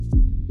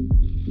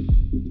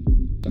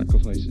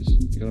sacrifices.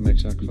 You got to make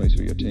sacrifice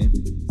for your team.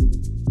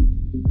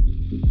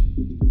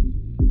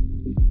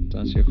 To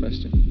answer your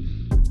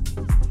question.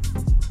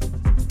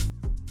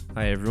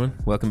 Hi everyone,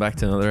 welcome back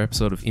to another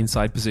episode of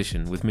Inside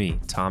Position with me,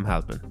 Tom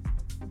Halpin.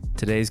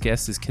 Today's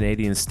guest is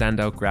Canadian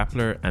standout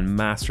grappler and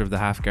master of the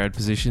half-guard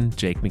position,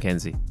 Jake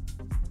McKenzie.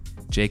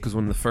 Jake was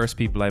one of the first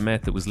people I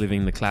met that was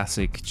living the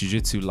classic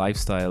jiu-jitsu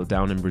lifestyle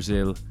down in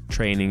Brazil,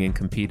 training and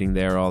competing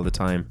there all the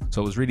time.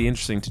 So it was really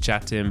interesting to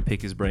chat to him,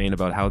 pick his brain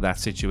about how that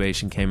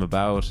situation came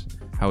about,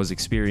 how his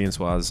experience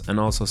was, and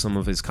also some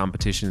of his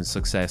competition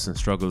success and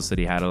struggles that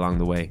he had along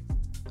the way.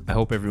 I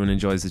hope everyone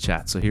enjoys the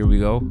chat. So here we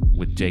go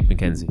with Jake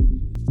McKenzie.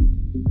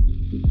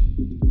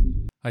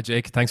 Hi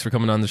Jake, thanks for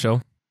coming on the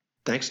show.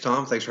 Thanks,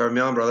 Tom. Thanks for having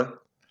me on, brother.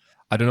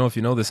 I don't know if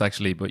you know this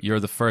actually, but you're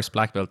the first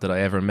black belt that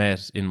I ever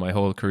met in my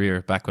whole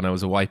career back when I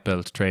was a white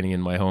belt training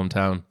in my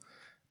hometown.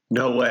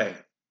 No way.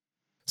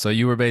 So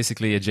you were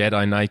basically a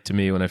Jedi Knight to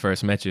me when I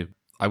first met you.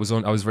 I was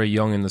very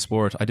young in the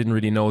sport. I didn't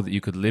really know that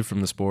you could live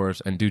from the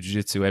sport and do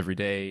jiu-jitsu every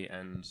day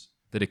and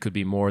that it could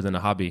be more than a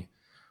hobby.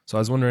 So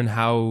I was wondering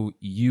how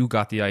you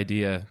got the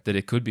idea that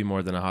it could be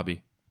more than a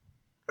hobby.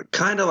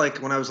 Kind of like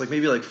when I was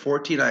maybe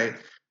 14, I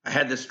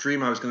had this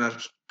dream I was going to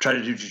try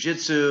to do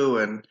jiu-jitsu,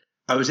 and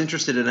I was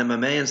interested in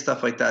MMA and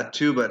stuff like that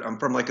too, but I'm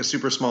from a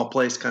super small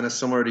place, kind of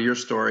similar to your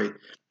story.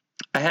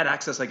 I had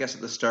access, I guess,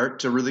 at the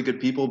start to really good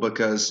people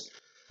because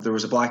there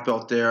was a black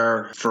belt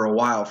there for a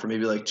while, for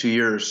maybe 2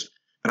 years.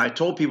 And I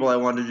told people I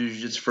wanted to do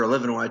jiu-jitsu for a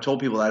living. When I told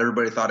people that,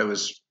 everybody thought it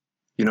was,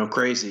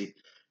 crazy.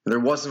 There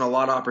wasn't a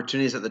lot of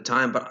opportunities at the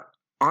time, but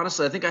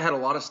honestly, I think I had a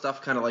lot of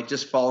stuff kind of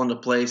just fall into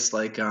place.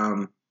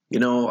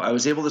 I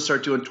was able to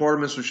start doing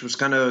tournaments, which was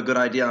kind of a good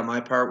idea on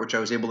my part, which I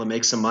was able to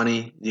make some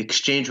money. The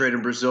exchange rate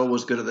in Brazil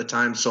was good at the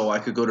time, so I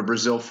could go to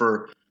Brazil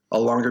for a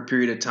longer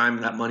period of time,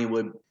 and that money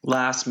would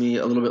last me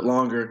a little bit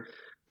longer.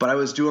 But I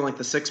was doing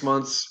the 6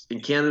 months in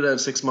Canada and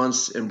 6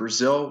 months in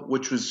Brazil,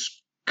 which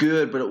was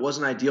good, but it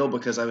wasn't ideal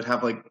because I would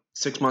have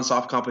 6 months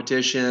off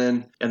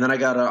competition. And then I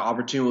got an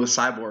opportunity with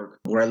Cyborg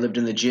where I lived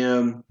in the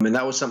gym. And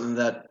that was something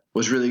that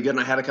was really good. And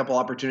I had a couple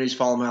opportunities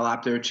fall in my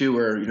lap there too,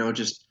 where,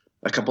 just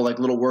a couple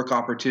little work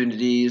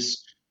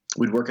opportunities.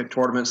 We'd work at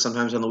tournaments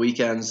sometimes on the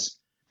weekends.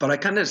 But I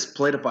kind of just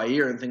played it by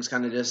ear and things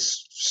kind of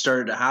just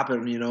started to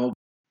happen.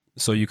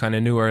 So you kind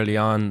of knew early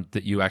on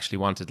that you actually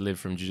wanted to live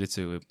from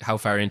jiu-jitsu. How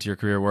far into your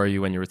career were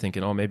you when you were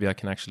thinking, oh, maybe I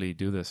can actually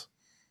do this?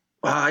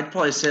 I'd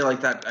probably say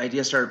that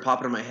idea started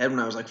popping in my head when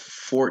I was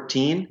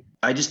 14.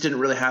 I just didn't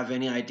really have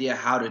any idea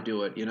how to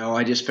do it.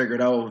 I just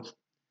figured,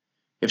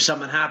 if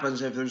something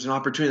happens, if there's an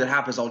opportunity that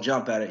happens, I'll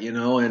jump at it,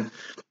 And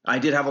I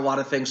did have a lot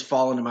of things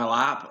fall into my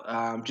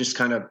lap, just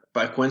kind of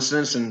by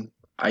coincidence. And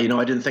I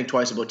didn't think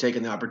twice about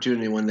taking the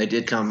opportunity when they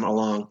did come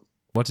along.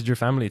 What did your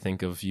family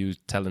think of you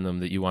telling them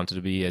that you wanted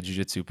to be a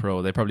jiu-jitsu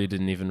pro? They probably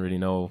didn't even really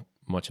know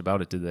much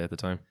about it, did they, at the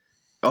time?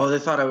 Oh, they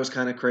thought I was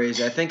kind of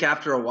crazy. I think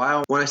after a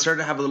while, when I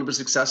started to have a little bit of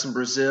success in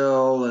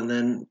Brazil and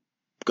then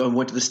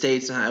went to the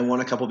States and I won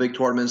a couple big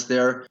tournaments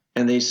there,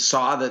 and they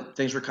saw that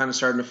things were kind of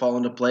starting to fall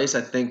into place,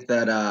 I think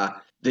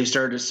that they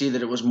started to see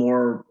that it was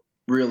more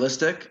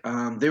realistic.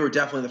 They were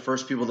definitely the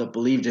first people that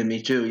believed in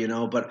me too,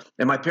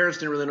 and my parents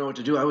didn't really know what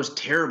to do. I was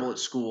terrible at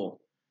school.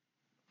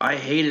 I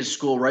hated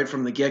school right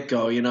from the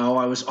get-go.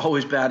 I was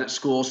always bad at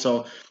school.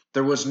 So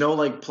there was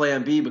no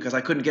plan B because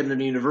I couldn't get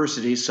into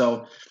university.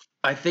 So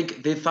I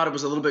think they thought it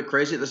was a little bit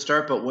crazy at the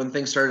start, but when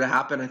things started to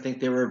happen, I think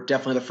they were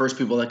definitely the first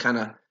people that kind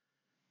of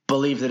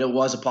believed that it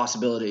was a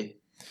possibility.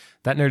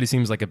 That nearly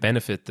seems like a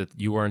benefit that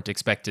you weren't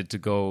expected to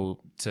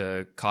go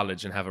to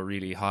college and have a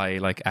really high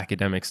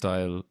academic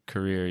style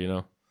career,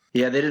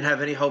 Yeah, they didn't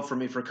have any hope for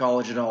me for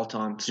college at all,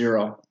 Tom.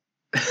 Zero.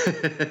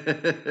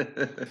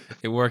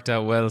 It worked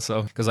out well,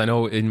 so because I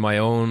know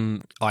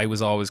I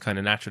was always kind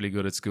of naturally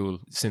good at school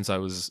since I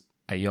was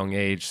a young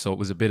age, so it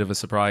was a bit of a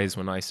surprise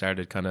when I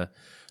started kind of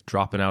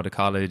dropping out of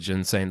college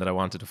and saying that I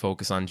wanted to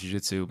focus on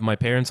jiu-jitsu. My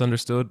parents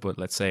understood, but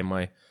let's say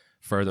my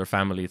further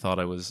family thought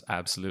I was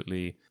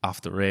absolutely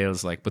off the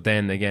rails. But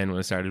then again, when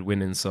I started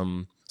winning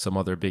some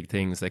other big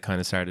things, they kind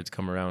of started to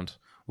come around.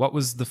 What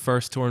was the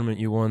first tournament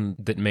you won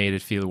that made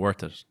it feel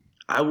worth it?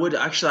 I would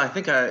actually, I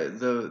think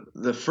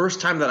the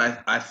first time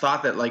that I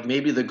thought that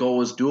maybe the goal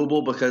was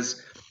doable,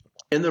 because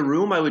in the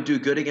room I would do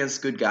good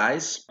against good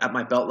guys at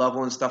my belt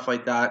level and stuff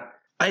like that.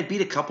 I had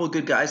beat a couple of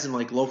good guys in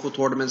local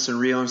tournaments in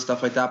Rio and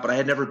stuff like that, but I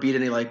had never beat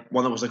any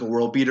one that was a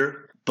world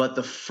beater. But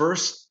the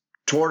first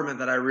tournament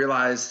that I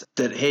realized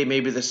that, hey,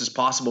 maybe this is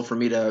possible for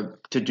me to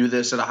do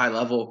this at a high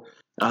level,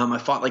 I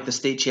fought the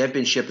state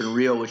championship in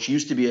Rio, which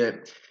used to be a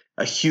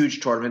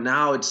huge tournament.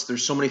 Now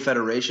there's so many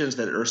federations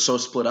that are so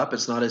split up,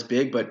 it's not as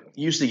big, but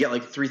you used to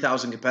get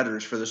 3,000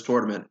 competitors for this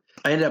tournament.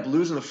 I ended up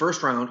losing the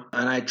first round,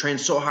 and I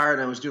trained so hard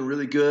and I was doing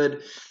really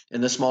good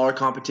in the smaller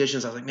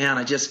competitions. I was man,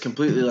 I just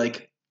completely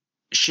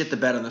shit the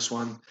bed on this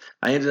one.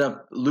 I ended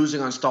up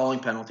losing on stalling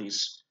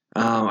penalties.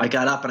 I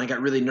got up and I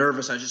got really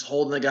nervous. I was just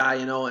holding the guy,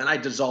 and I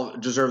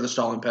deserve the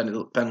stalling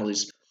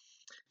penalties.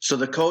 So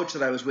the coach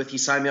that I was with, he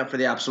signed me up for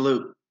the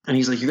absolute. And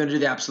he's like, you're going to do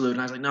the absolute. And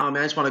I was like, no,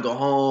 man, I just want to go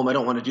home. I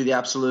don't want to do the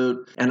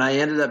absolute. And I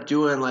ended up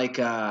doing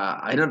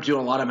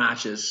a lot of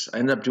matches. I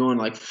ended up doing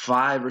like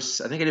I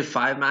think I did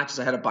 5 matches.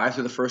 I had to buy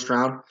through the first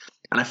round.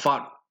 And I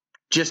fought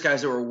just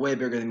guys that were way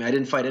bigger than me. I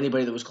didn't fight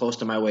anybody that was close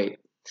to my weight.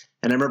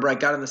 And I remember I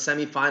got in the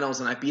semifinals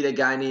and I beat a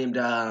guy named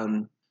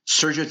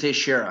Sergio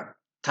Teixeira.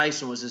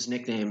 Tyson was his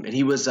nickname. And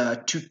he was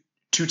a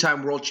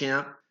two-time world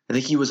champ. I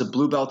think he was a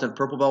blue belt and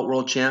purple belt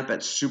world champ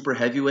at super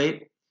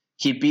heavyweight.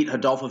 He beat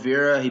Rodolfo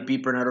Vieira. He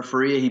beat Bernardo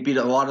Faria. He beat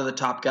a lot of the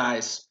top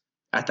guys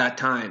at that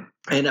time.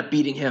 I ended up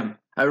beating him.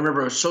 I remember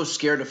I was so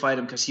scared to fight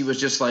him because he was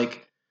just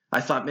like, I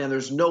thought, man,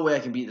 there's no way I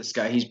can beat this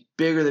guy. He's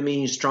bigger than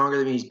me. He's stronger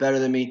than me. He's better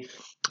than me.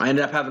 I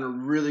ended up having a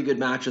really good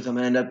match with him.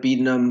 I ended up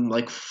beating him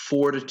like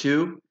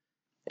 4-2.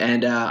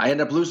 And I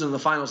ended up losing in the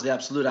finals of the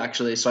absolute,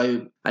 actually.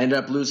 So I ended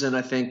up losing,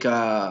 I think,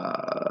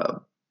 by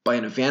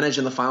an advantage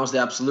in the finals of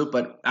the absolute.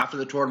 But after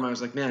the tournament, I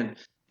was like, man,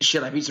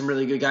 shit, I beat some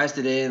really good guys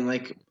today. And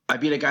like, I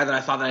beat a guy that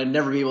I thought that I'd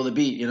never be able to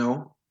beat, you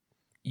know?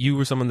 You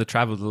were someone that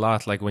traveled a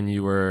lot, like when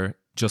you were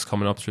just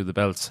coming up through the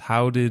belts.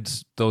 How did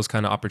those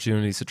kind of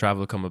opportunities to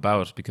travel come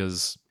about?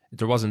 Because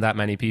there wasn't that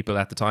many people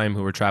at the time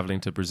who were traveling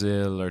to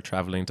Brazil or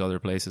traveling to other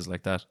places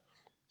like that.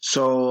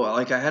 So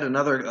like I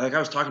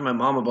was talking to my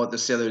mom about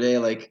this the other day.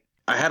 Like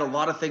I had a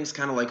lot of things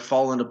kind of like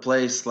fall into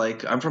place.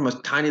 Like I'm from a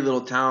tiny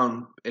little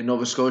town in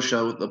Nova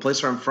Scotia. The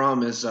place where I'm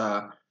from is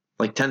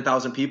like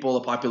 10,000 people,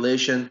 the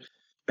population.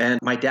 And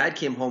my dad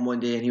came home one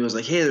day and he was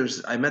like, hey,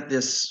 I met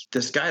this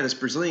guy, this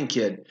Brazilian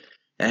kid,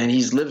 and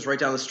he lives right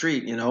down the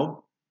street, you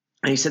know?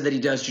 And he said that he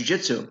does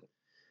jiu-jitsu.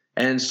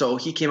 And so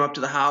he came up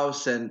to the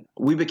house and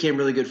we became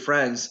really good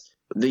friends.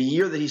 The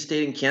year that he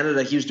stayed in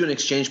Canada, he was doing an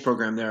exchange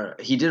program there.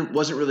 He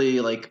wasn't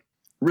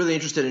really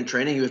interested in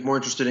training. He was more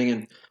interested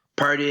in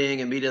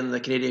partying and meeting the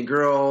Canadian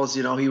girls.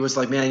 You know, he was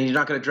like, man, you're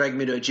not going to drag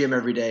me to a gym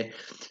every day.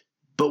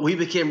 But we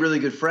became really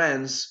good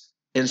friends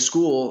in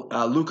school.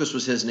 Lucas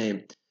was his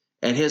name.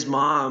 And his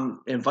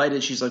mom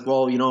invited, she's like,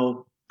 well, you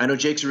know, I know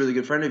Jake's a really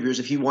good friend of yours.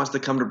 If he wants to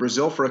come to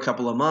Brazil for a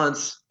couple of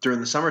months during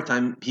the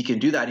summertime, he can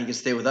do that. He can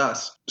stay with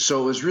us.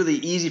 So it was really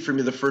easy for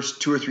me the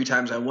first 2 or 3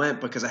 times I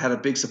went because I had a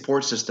big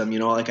support system. You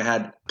know, like I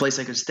had a place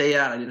I could stay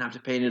at. I didn't have to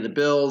pay any of the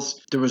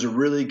bills. There was a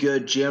really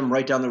good gym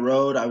right down the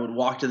road. I would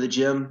walk to the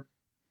gym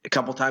a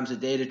couple times a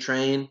day to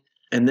train.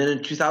 And then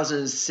in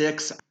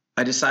 2006,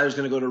 I decided I was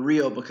going to go to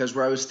Rio because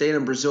where I was staying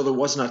in Brazil, there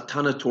wasn't a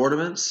ton of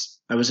tournaments.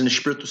 I was in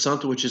Espírito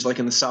Santo, which is like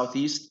in the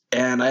southeast.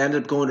 And I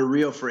ended up going to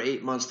Rio for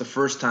 8 months the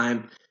first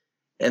time.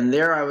 And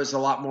there I was a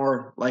lot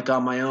more like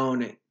on my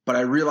own. But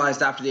I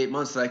realized after the 8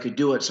 months that I could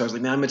do it. So I was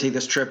like, man, I'm going to take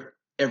this trip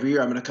every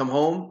year. I'm going to come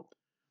home,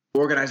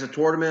 organize a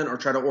tournament, or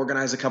try to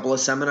organize a couple of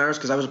seminars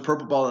because I was a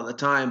purple belt at the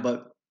time.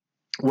 But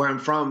where I'm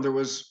from,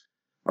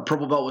 a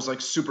purple belt was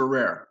like super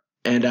rare.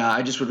 And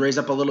I just would raise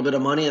up a little bit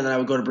of money and then I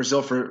would go to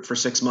Brazil for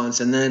 6 months.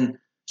 And then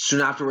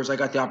soon afterwards, I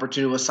got the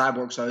opportunity with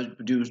Cyborg. So I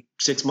would do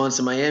 6 months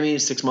in Miami,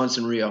 6 months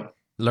in Rio.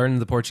 Learning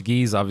the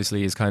Portuguese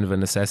obviously is kind of a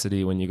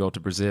necessity when you go to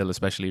Brazil,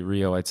 especially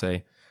Rio, I'd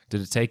say.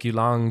 Did it take you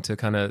long to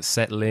kind of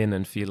settle in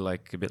and feel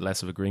like a bit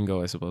less of a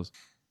gringo, I suppose?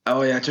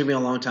 Oh, yeah, it took me a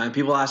long time.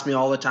 People ask me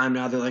all the time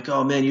now. They're like,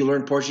 oh, man, you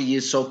learned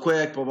Portuguese so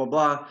quick, blah, blah,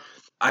 blah.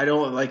 I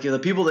don't like the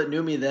people that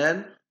knew me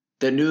then,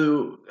 that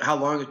knew how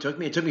long it took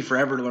me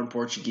forever to learn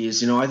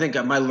Portuguese. You know, I think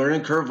my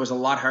learning curve was a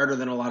lot harder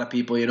than a lot of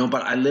people, you know,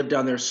 but I lived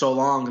down there so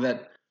long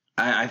that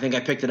I think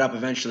I picked it up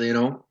eventually, you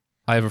know.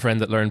 I have a friend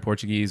that learned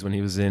Portuguese when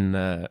he was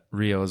in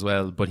Rio as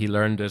well, but he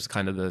learned it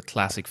kind of the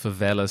classic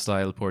favela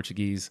style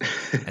Portuguese,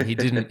 and he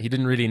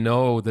didn't really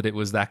know that it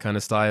was that kind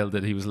of style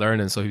that he was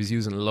learning. So he was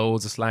using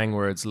loads of slang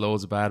words,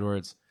 loads of bad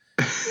words.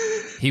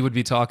 He would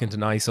be talking to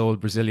nice old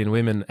Brazilian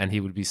women, and he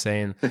would be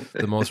saying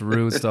the most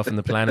rude stuff on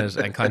the planet,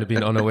 and kind of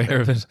being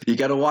unaware of it. You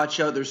got to watch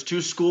out. There's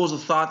 2 schools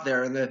of thought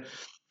there, and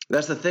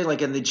that's the thing.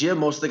 Like in the gym,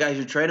 most of the guys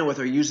you're training with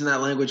are using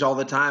that language all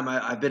the time.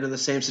 I've been in the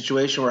same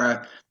situation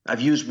where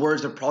I've used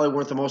words that probably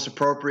weren't the most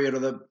appropriate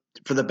or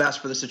for the best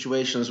for the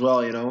situation as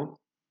well, you know?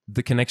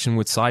 The connection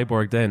with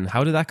Cyborg then,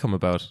 how did that come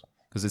about?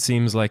 Because it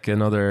seems like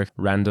another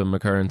random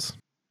occurrence.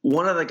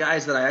 One of the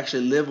guys that I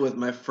actually lived with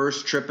my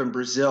first trip in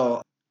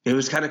Brazil, it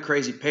was kind of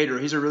crazy. Pedro,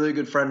 he's a really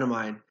good friend of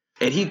mine.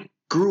 And he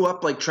grew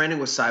up like training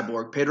with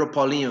Cyborg. Pedro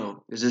Paulinho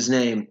is his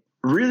name.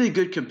 Really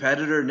good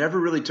competitor, never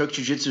really took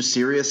jiu-jitsu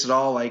serious at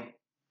all, like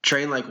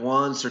trained like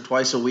once or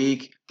twice a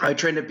week. I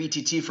trained at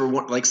BTT for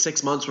like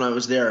 6 months when I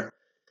was there.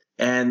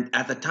 And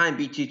at the time,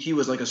 BTT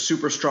was like a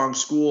super strong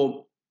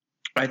school.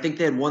 I think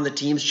they had won the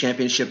teams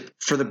championship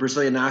for the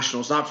Brazilian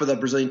nationals, not for the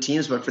Brazilian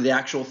teams, but for the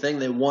actual thing.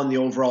 They won the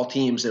overall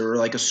teams. They were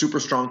like a super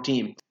strong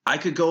team. I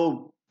could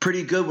go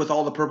pretty good with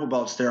all the purple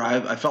belts there.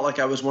 I felt like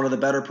I was one of the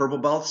better purple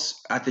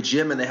belts at the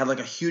gym, and they had like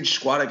a huge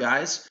squad of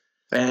guys.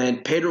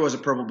 And Pedro was a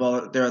purple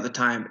belt there at the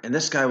time. And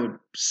this guy would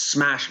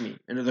smash me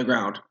into the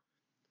ground.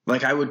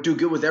 Like I would do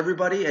good with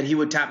everybody, and he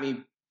would tap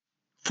me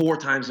 4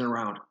 times in a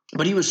round.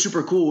 But he was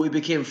super cool. We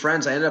became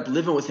friends. I ended up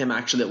living with him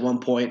actually at one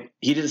point.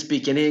 He didn't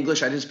speak any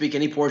English. I didn't speak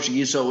any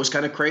Portuguese. So it was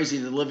kind of crazy,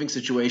 the living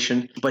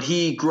situation. But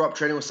he grew up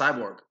training with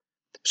Cyborg.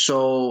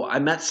 So I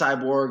met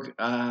Cyborg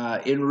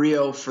in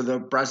Rio for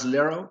the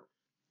Brasileiro.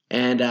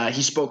 And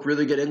he spoke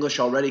really good English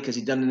already because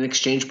he'd done an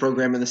exchange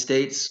program in the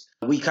States.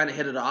 We kind of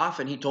hit it off,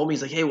 and he told me,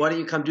 he's like, hey, why don't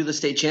you come do the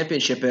state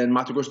championship in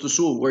Mato Grosso do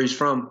Sul, where he's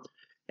from?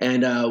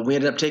 And we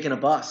ended up taking a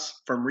bus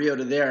from Rio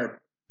to there.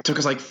 It took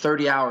us like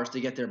 30 hours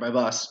to get there by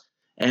bus.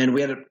 And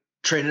we had to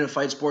train in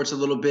fight sports a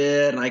little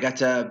bit, and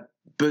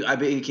I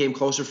became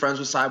closer friends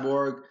with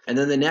Cyborg. And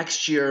then the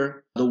next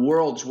year, the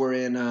Worlds were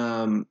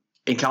in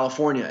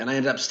California, and I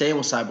ended up staying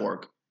with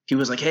Cyborg. He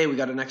was like, hey, we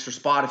got an extra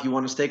spot if you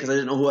want to stay, because I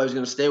didn't know who I was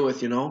going to stay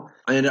with,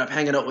 I ended up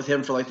hanging out with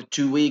him for like the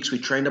 2 weeks. We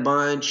trained a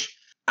bunch.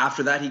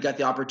 After that, he got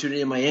the opportunity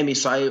in Miami.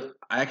 So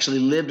I actually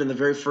lived in the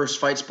very first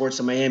fight sports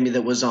in Miami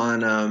that was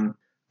on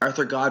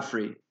Arthur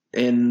Godfrey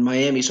in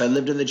Miami. So I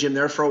lived in the gym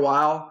there for a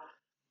while.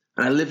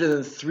 And I lived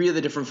in 3 of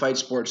the different fight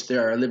sports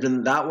there. I lived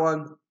in that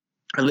one.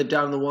 I lived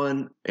down in the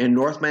one in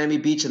North Miami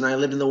Beach. And then I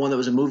lived in the one that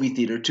was a movie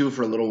theater too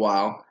for a little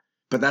while.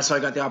 But that's how I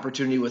got the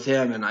opportunity with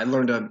him. And I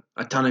learned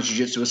a ton of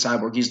jiu-jitsu with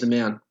Cyborg. He's the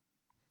man.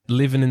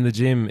 Living in the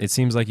gym, it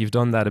seems like you've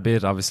done that a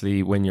bit.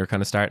 Obviously, when you're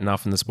kind of starting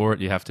off in the sport,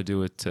 you have to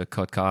do it to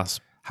cut costs.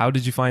 How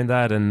did you find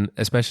that? And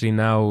especially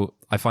now,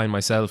 I find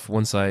myself,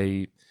 once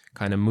I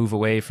kind of move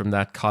away from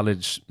that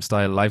college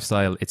style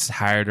lifestyle, it's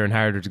harder and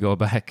harder to go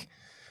back.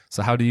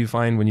 So how do you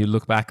find when you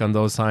look back on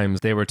those times?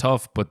 They were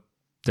tough, but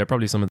they're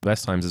probably some of the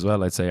best times as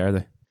well, I'd say, are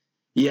they?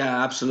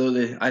 Yeah,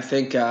 absolutely. I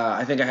think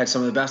I had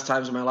some of the best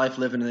times of my life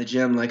living in the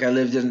gym. Like I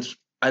lived in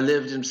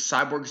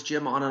Cyborg's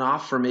gym on and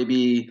off for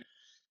maybe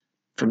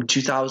from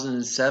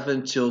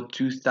 2007 till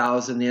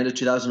the end of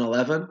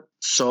 2011.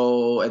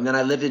 So, and then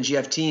I lived in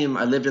GF Team.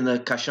 I lived in the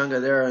Caxanga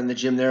there, in the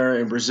gym there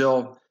in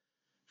Brazil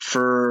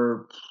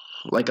for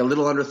like a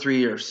little under 3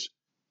 years.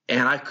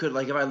 And I could,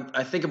 like, if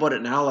I think about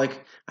it now,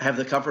 like I have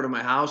the comfort of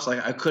my house,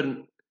 like I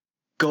couldn't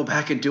go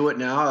back and do it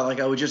now. Like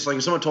I would just, like,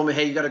 if someone told me,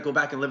 hey, you got to go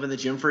back and live in the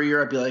gym for a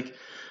year, I'd be like,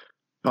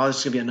 oh, this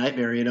is gonna be a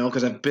nightmare,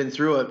 because I've been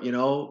through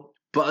it,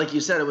 But like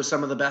you said, it was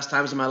some of the best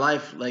times of my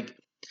life. Like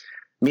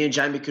me and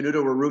Jaime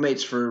Canuto were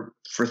roommates for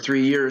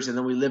 3 years, and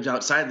then we lived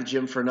outside the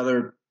gym for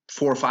another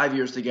 4 or 5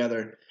 years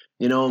together.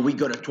 And we'd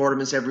go to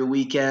tournaments every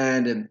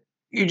weekend, and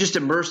you're just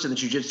immersed in the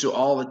jiu-jitsu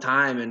all the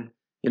time. And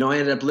I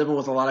ended up living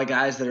with a lot of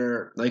guys that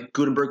are like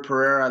Gutenberg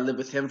Pereira. I lived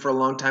with him for a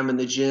long time in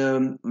the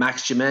gym.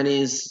 Max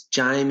Jimenez,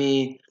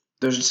 Jaime.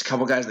 There's just a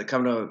couple guys that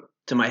come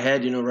to my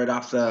head, right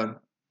off the,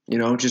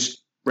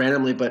 just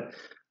randomly. But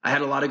I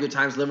had a lot of good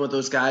times living with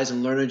those guys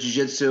and learning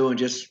jiu-jitsu and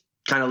just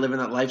kind of living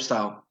that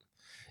lifestyle.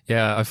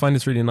 Yeah, I find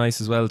it's really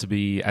nice as well to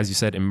be, as you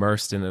said,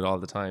 immersed in it all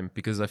the time,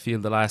 because I feel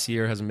the last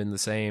year hasn't been the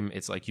same.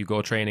 It's like you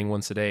go training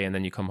once a day and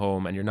then you come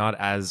home and you're not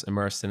as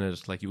immersed in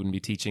it. Like you wouldn't be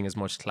teaching as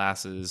much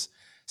classes,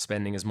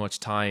 spending as much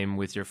time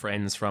with your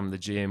friends from the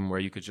gym, where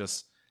you could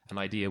just, an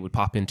idea would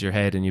pop into your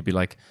head and you'd be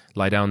like,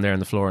 lie down there on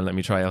the floor and let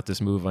me try out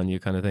this move on you,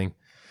 kind of thing.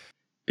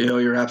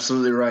 You're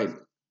absolutely right.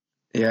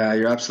 Yeah,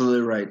 you're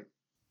absolutely right.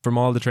 From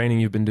all the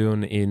training you've been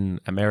doing in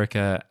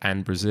America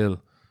and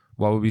Brazil,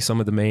 what would be some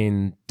of the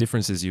main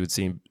differences you would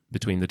see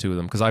between the two of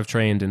them? Because I've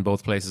trained in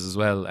both places as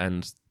well,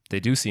 and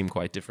they do seem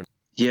quite different.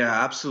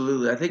 Yeah,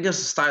 absolutely. I think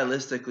just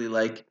stylistically,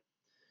 like,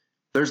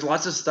 there's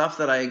lots of stuff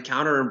that I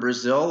encounter in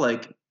Brazil,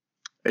 like,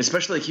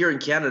 especially here in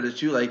Canada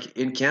too. Like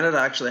in Canada,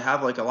 I actually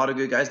have like a lot of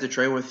good guys to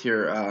train with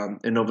here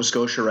in Nova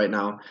Scotia right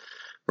now.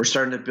 We're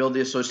starting to build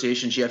the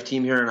association GF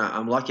team here, and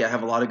I'm lucky I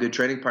have a lot of good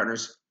training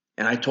partners.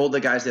 And I told the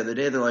guys the other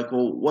day, they're like,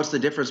 well, what's the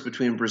difference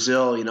between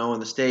Brazil,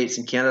 and the States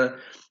and Canada?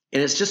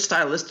 And it's just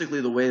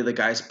stylistically the way the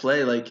guys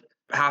play, like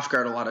half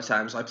guard a lot of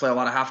times. I play a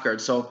lot of half guard.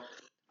 So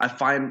I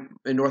find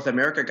in North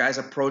America, guys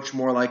approach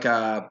more like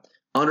a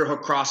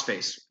underhook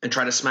crossface and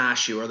try to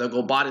smash you, or they'll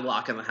go body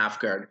lock in the half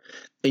guard.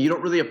 And you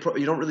don't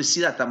really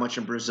see that much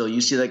in Brazil.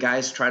 You see the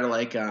guys try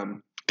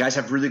to guys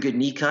have really good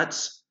knee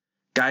cuts.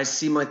 Guys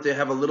seem like they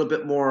have a little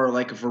bit more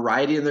like a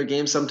variety in their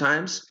game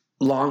sometimes.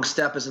 Long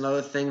step is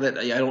another thing that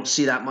I don't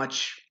see that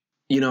much,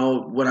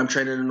 when I'm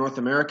training in North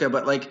America.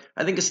 But like,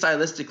 I think it's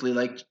stylistically,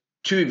 like,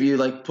 two of you,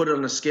 like, put it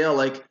on a scale,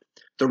 like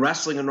the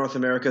wrestling in North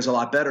America is a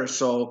lot better.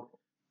 So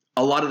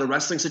a lot of the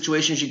wrestling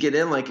situations you get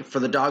in, like for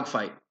the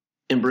dogfight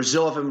in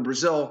Brazil, if I'm in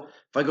Brazil,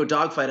 if I go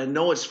dogfight, I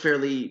know it's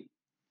fairly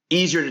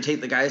easier to take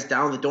the guys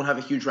down that don't have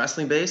a huge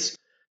wrestling base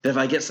than if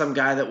I get some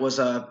guy that was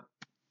a,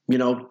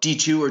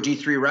 D2 or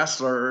D3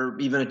 wrestler, or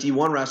even a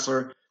D1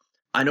 wrestler.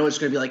 I know it's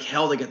going to be like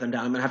hell to get them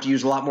down. I'm going to have to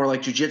use a lot more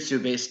like jiu-jitsu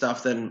based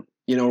stuff than,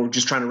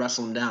 just trying to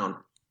wrestle them down.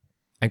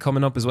 And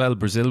coming up as well,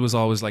 Brazil was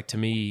always, like, to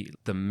me,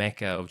 the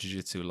mecca of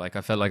jiu-jitsu. Like,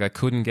 I felt like I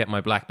couldn't get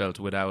my black belt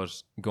without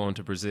going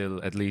to Brazil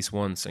at least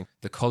once. And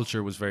the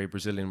culture was very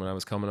Brazilian when I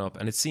was coming up.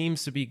 And it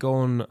seems to be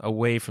going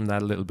away from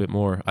that a little bit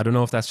more. I don't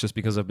know if that's just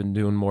because I've been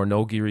doing more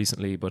no-gi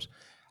recently, but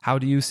how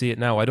do you see it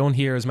now? I don't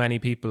hear as many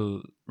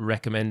people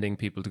recommending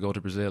people to go to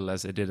Brazil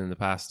as they did in the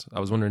past. I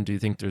was wondering, do you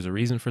think there's a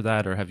reason for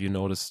that, or have you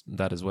noticed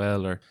that as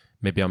well? Or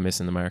maybe I'm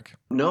missing the mark.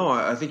 No,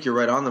 I think you're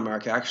right on the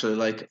mark, actually.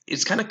 Like,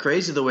 it's kind of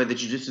crazy the way that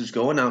jiu-jitsu is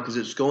going now, because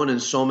it's going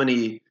in so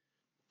many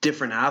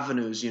different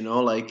avenues,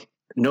 like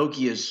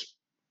no-gi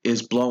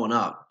is blowing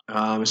up,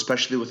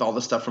 especially with all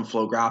the stuff from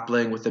Flow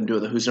Grappling, with them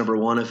doing the Who's Number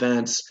One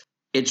events.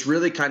 It's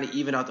really kind of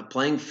even out the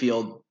playing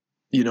field,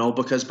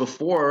 because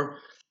before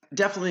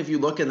definitely if you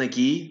look in the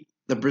gi,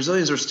 the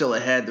Brazilians are still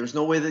ahead. There's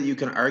no way that you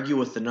can argue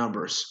with the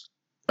numbers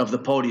of the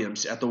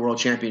podiums at the World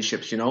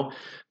Championships,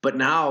 But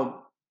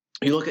now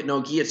you look at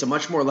no gi, it's a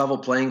much more level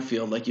playing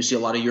field. Like you see a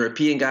lot of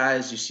European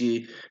guys, you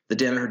see the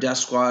Danaher Death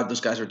Squad,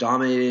 those guys are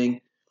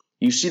dominating.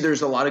 You see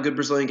there's a lot of good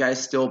Brazilian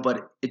guys still,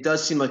 but it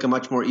does seem like a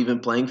much more even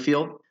playing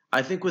field.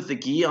 I think with the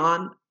gi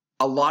on,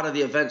 a lot of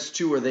the events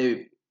too, where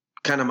they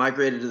kind of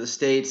migrated to the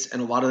States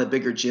and a lot of the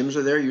bigger gyms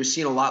are there, you're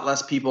seeing a lot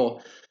less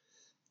people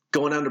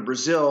going down to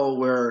Brazil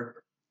where,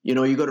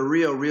 you go to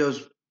Rio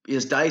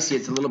is dicey.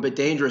 It's a little bit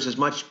dangerous. It's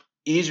much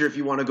easier if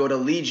you want to go to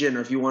Legion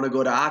or if you want to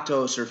go to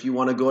Atos or if you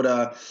want to go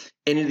to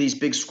any of these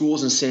big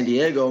schools in San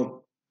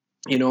Diego,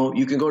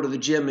 you can go to the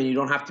gym and you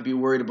don't have to be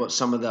worried about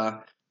some of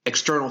the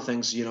external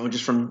things,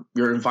 just from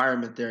your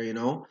environment there,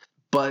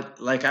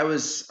 But like I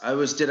was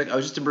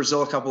just in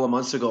Brazil a couple of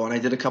months ago and I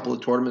did a couple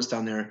of tournaments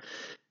down there,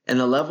 and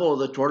the level of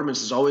the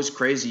tournaments is always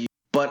crazy.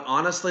 But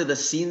honestly, the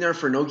scene there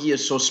for no-gi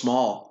is so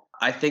small.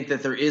 I think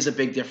that there is a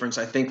big difference.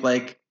 I think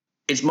like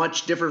it's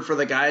much different for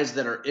the guys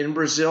that are in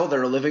Brazil, that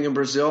are living in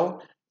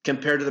Brazil,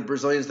 compared to the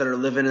Brazilians that are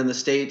living in the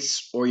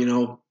States or,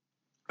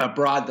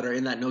 abroad that are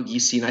in that no-gi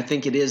scene. I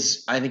think it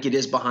is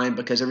behind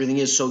because everything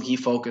is so gi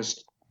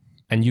focused.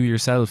 And you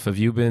yourself, have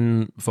you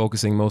been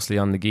focusing mostly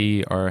on the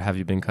gi, or have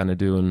you been kind of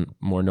doing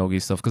more no-gi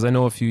stuff? Because I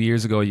know a few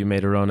years ago you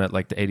made a run at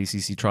like the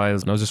ADCC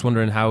trials, and I was just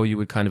wondering how you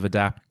would kind of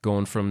adapt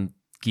going from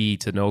gi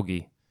to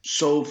no-gi.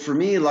 So for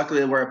me,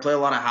 luckily, where I play a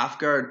lot of half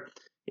guard,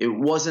 it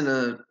wasn't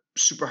a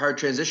super hard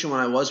transition when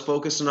I was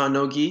focusing on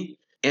no-gi.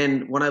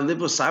 And when I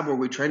lived with Cyborg,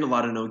 we trained a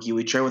lot of no-gi.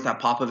 We trained with that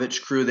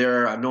Popovich crew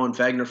there. I've known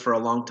Wagner for a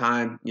long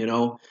time,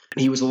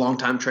 He was a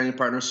long-time training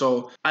partner.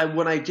 So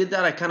when I did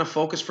that, I kind of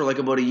focused for like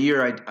about a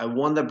year. I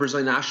won the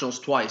Brazilian Nationals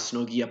twice,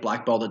 no-gi at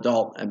black belt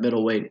adult at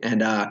middleweight.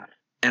 And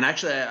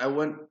actually I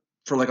went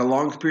for like a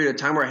long period of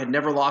time where I had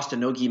never lost a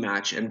no-gi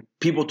match. And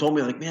people told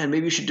me like, man,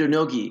 maybe you should do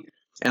no-gi.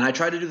 And I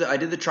tried to do I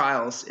did the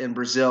trials in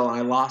Brazil and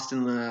I lost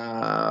in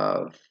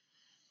the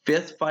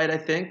 5th fight, I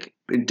think,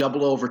 in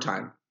double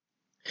overtime.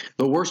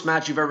 The worst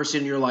match you've ever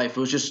seen in your life. It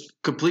was just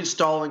complete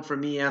stalling for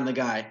me and the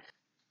guy.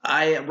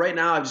 Right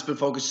now I've just been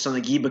focused on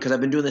the gi because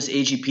I've been doing this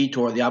AGP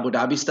tour, the Abu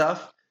Dhabi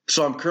stuff.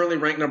 So I'm currently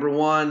ranked number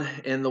 1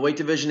 in the weight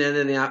division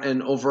and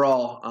in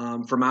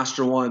overall for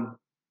Master 1.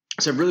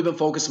 So I've really been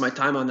focusing my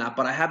time on that.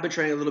 But I have been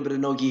training a little bit of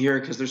no-gi here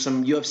because there's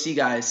some UFC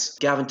guys,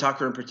 Gavin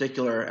Tucker in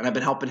particular, and I've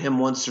been helping him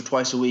once or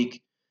twice a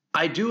week.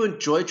 I do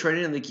enjoy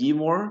training in the gi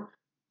more,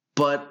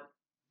 but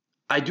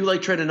I do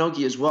like training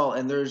no-gi as well.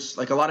 And there's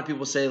like a lot of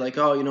people say like,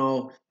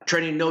 oh,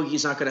 training no-gi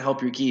is not going to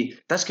help your gi.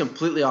 That's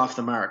completely off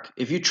the mark.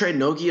 If you train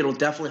no-gi, it'll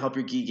definitely help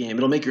your gi game.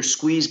 It'll make your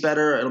squeeze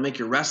better. It'll make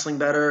your wrestling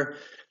better.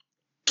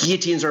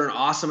 Guillotines are an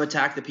awesome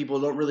attack that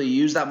people don't really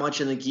use that much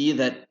in the gi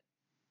that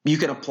you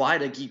can apply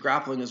to gi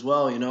grappling as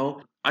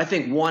well, I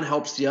think one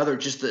helps the other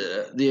just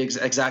the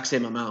exact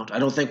same amount. I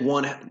don't think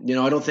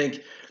I don't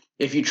think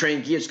if you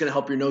train gi, it's going to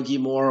help your no-gi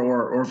more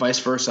or vice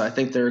versa. I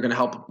think they're going to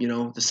help,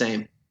 the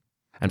same.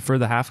 And for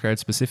the half guard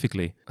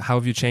specifically, how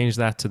have you changed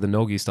that to the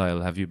no-gi style?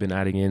 Have you been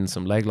adding in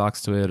some leg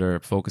locks to it or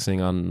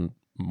focusing on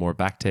more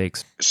back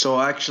takes? So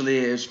actually,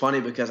 it's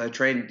funny because I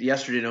trained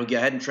yesterday no-gi.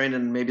 I hadn't trained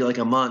in maybe like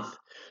a month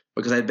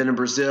because I'd been in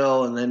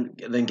Brazil, and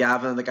then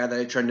Gavin, the guy that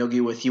I trained no-gi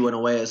with, he went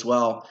away as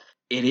well.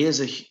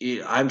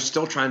 I'm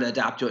still trying to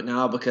adapt to it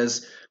now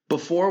because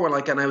before when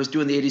I was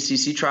doing the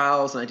ADCC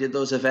trials and I did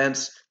those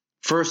events,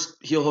 first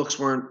heel hooks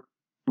weren't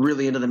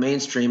really into the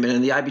mainstream, and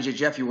in the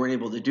IBJJF you weren't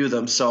able to do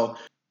them. So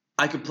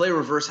I could play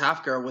reverse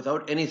half guard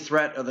without any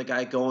threat of the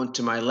guy going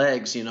to my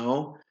legs,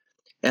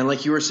 And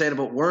like you were saying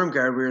about worm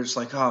guard, we were just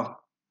like, oh,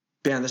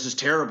 man, this is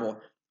terrible.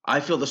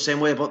 I feel the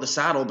same way about the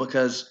saddle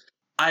because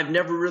I've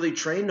never really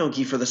trained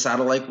no-gi for the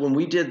saddle. Like when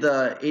we did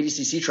the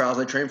ADCC trials,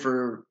 I trained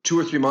for 2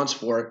 or 3 months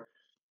for it.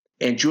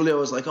 And Julia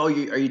was like, oh,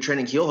 are you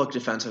training heel hook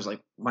defense? I was like,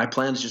 my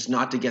plan is just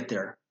not to get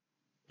there.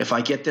 If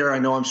I get there, I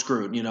know I'm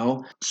screwed,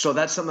 So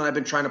that's something I've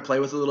been trying to play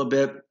with a little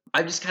bit.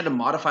 I just kind of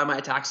modify my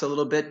attacks a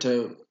little bit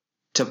to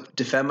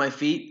defend my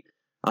feet.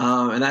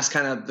 And that's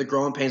kind of the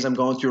growing pains I'm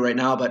going through right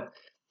now. But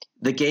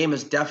the game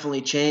has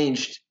definitely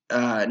changed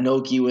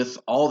no-gi with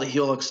all the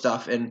heel hook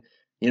stuff. And,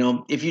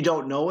 if you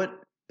don't know it,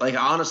 like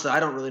honestly,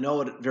 I don't really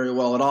know it very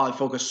well at all. I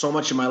focus so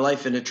much of my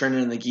life into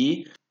training in the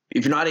gi.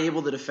 If you're not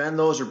able to defend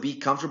those or be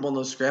comfortable in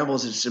those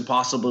scrambles, it's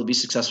impossible to be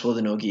successful in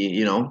the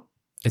no-gi,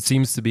 It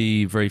seems to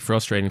be very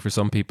frustrating for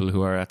some people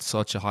who are at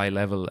such a high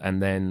level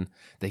and then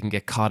they can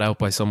get caught out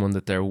by someone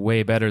that they're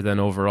way better than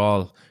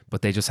overall,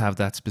 but they just have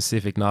that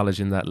specific knowledge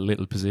in that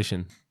little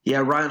position. Yeah,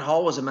 Ryan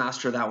Hall was a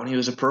master of that when he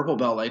was a purple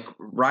belt. Like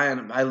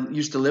Ryan, I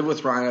used to live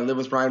with Ryan. I lived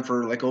with Ryan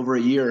for like over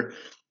a year.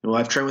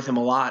 I've trained with him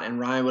a lot, and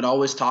Ryan would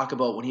always talk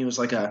about when he was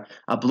like a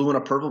blue and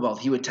a purple belt,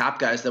 he would tap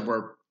guys that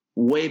were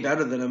way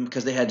better than him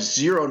because they had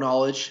zero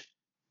knowledge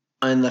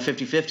in the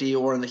 50-50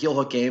 or in the heel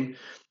hook game.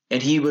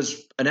 And he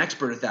was an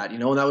expert at that,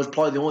 and that was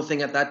probably the only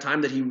thing at that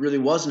time that he really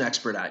was an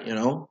expert at,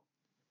 And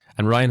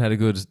Ryan had a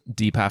good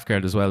deep half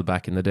guard as well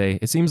back in the day.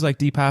 It seems like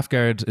deep half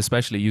guard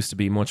especially used to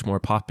be much more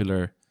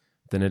popular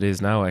than it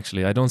is now,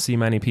 actually. I don't see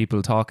many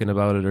people talking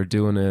about it or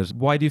doing it.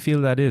 Why do you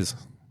feel that is?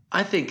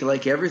 I think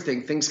like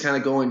everything, things kind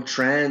of go in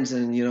trends.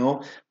 And,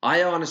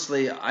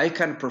 I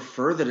kind of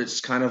prefer that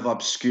it's kind of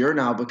obscure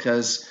now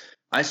because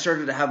I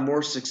started to have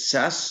more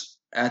success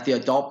at the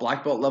adult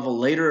black belt level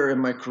later in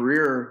my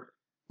career.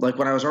 Like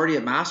when I was already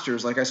at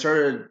masters, like I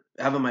started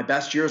having my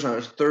best years when I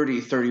was 30,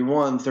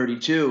 31,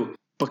 32,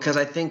 because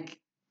I think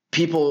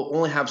people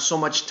only have so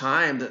much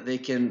time that they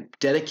can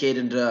dedicate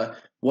into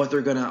what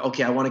they're going to,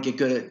 okay, I want to get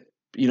good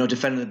at,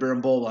 defending the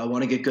Berimbolo. I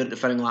want to get good at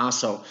defending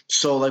lasso.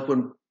 So like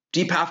when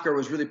deep half guard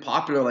was really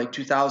popular, like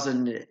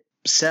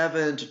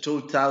 2007 to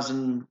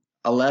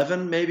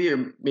 2011, maybe,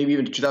 or maybe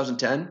even to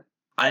 2010.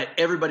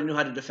 Everybody knew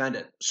how to defend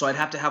it. So I'd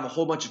have to have a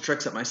whole bunch of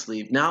tricks up my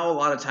sleeve. Now, a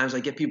lot of times I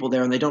get people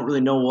there and they don't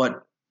really know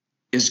what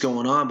is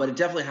going on, but it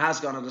definitely has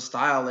gone out of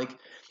style. Like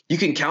you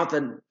can count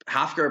the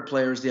half guard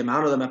players, the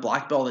amount of them at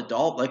black belt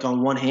adult, like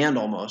on one hand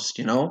almost,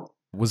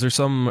 Was there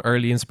some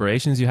early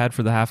inspirations you had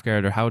for the half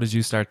guard, or how did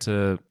you start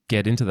to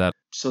get into that?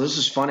 So this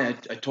is funny. I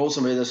told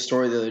somebody this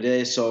story the other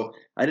day. So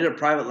I did a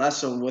private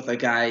lesson with a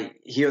guy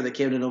here that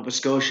came to Nova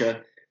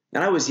Scotia,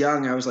 and I was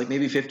young. I was like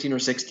maybe 15 or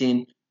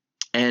 16.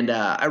 And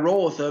I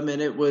roll with him, and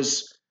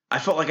I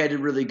felt like I did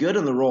really good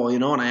in the role,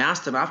 and I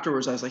asked him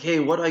afterwards, I was like, hey,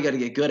 what do I got to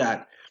get good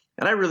at?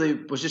 And I really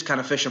was just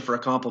kind of fishing for a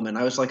compliment.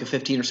 I was like a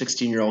 15 or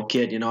 16-year-old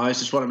kid, I was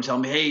just wanting him to tell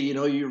me, hey,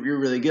 you're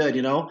really good,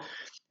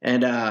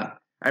 And I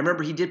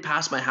remember he did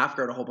pass my half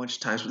guard a whole bunch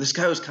of times, but this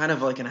guy was kind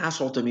of like an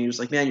asshole to me. He was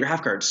like, man, your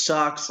half guard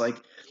sucks. Like,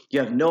 you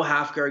have no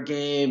half guard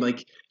game.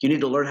 Like, you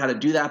need to learn how to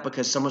do that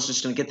because someone's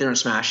just going to get there and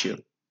smash you.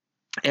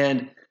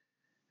 And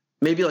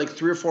maybe like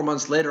 3 or 4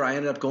 months later, I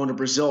ended up going to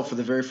Brazil for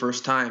the very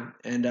first time.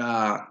 And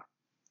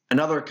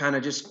another kind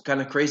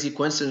of crazy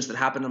coincidence that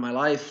happened in my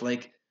life,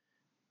 like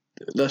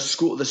the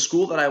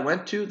school that I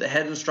went to, the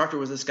head instructor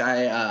was this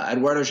guy,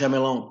 Eduardo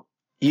Gemelon.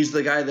 He's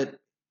the guy that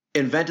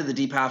invented the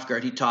deep half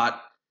guard. He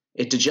taught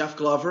it to Jeff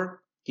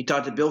Glover, he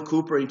taught it to Bill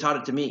Cooper, and he taught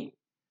it to me.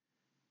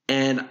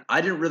 And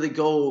I didn't really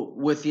go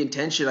with the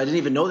intention. I didn't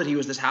even know that he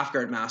was this half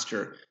guard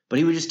master, but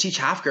he would just teach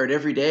half guard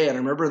every day. And I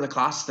remember in the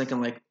classes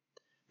thinking like,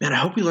 man, I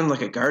hope we learn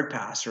like a guard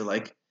pass or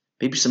like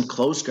maybe some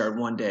close guard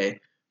one day.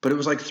 But it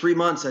was like 3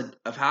 months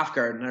of half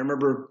guard. And I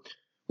remember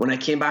when I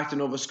came back to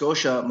Nova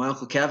Scotia, my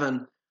Uncle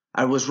Kevin,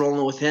 I was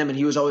rolling with him and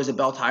he was always a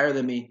belt higher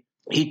than me.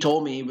 He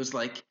told me, he's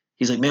like,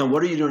 man,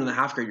 what are you doing in the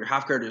half guard? Your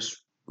half guard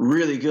is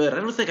really good. I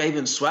don't think I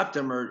even swept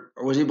him or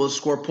was able to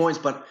score points,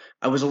 but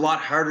I was a lot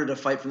harder to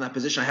fight from that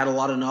position. I had a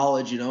lot of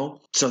knowledge,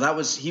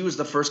 So he was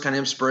the first kind of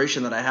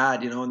inspiration that I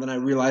had, and then I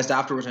realized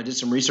afterwards, I did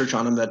some research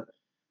on him, that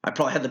I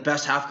probably had the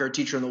best half guard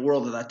teacher in the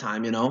world at that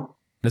time,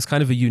 It's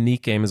kind of a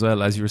unique game as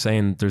well. As you were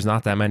saying, there's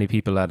not that many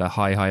people at a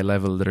high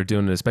level that are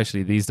doing it,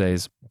 especially these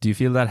days. Do you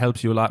feel that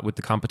helps you a lot with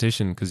the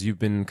competition? Because you've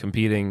been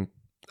competing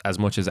as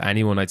much as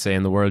anyone, I'd say,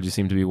 in the world. You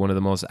seem to be one of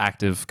the most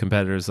active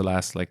competitors the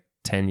last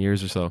 10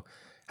 years or so.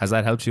 Has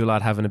that helped you a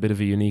lot, having a bit of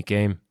a unique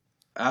game?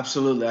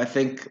 Absolutely. I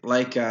think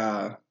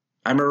I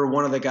remember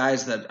one of the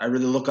guys that I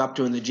really look up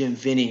to in the gym,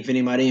 Vinny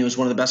Marinho, was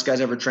one of the best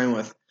guys I ever trained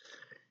with.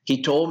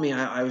 He told me,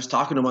 I was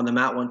talking to him on the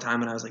mat one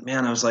time, and I was like,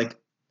 man,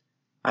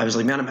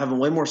 I'm having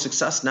way more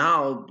success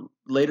now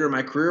later in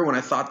my career when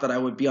I thought that I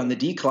would be on the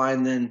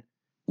decline than,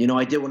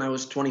 I did when I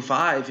was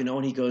 25,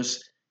 and he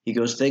goes,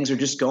 things are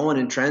just going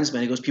in trends,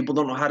 man. He goes, people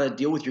don't know how to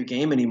deal with your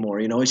game anymore.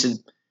 He said,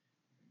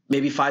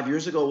 maybe 5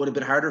 years ago it would have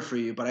been harder for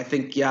you, but I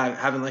think,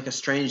 having a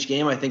strange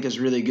game, I think is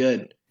really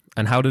good.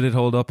 And how did it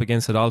hold up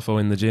against Adolfo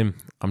in the gym?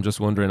 I'm just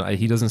wondering,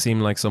 he doesn't seem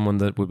like someone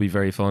that would be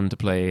very fun to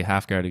play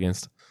half guard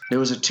against. It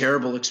was a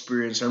terrible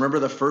experience. I remember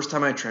the first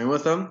time I trained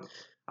with him,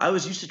 I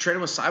was used to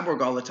training with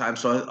Cyborg all the time.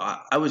 So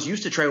I was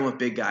used to training with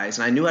big guys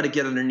and I knew how to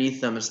get underneath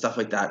them and stuff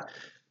like that.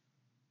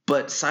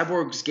 But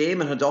Cyborg's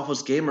game and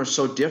Adolfo's game are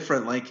so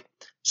different. Like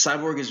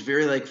Cyborg is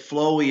very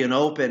flowy and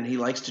open. He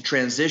likes to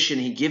transition.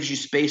 He gives you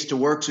space to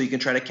work so he can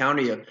try to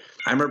counter you.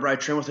 I remember I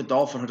trained with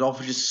Adolfo and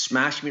Adolfo just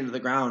smashed me into the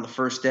ground the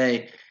first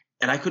day.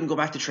 And I couldn't go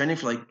back to training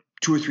for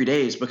 2 or 3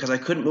 days because I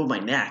couldn't move my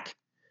neck.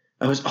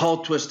 I was all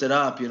twisted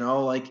up,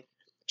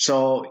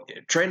 So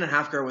training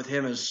half guard with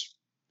him is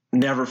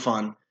never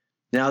fun.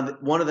 Now,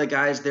 one of the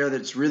guys there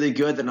that's really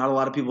good that not a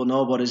lot of people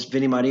know about is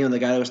Vinny Marinho, the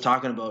guy I was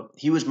talking about.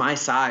 He was my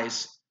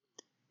size,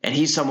 and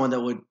he's someone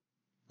that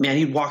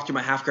he'd walk through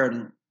my half guard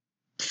in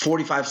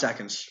 45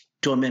 seconds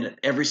to a minute.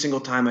 Every single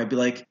time I'd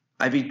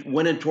be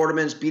winning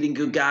tournaments, beating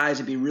good guys.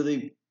 I'd be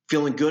really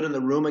feeling good in the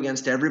room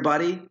against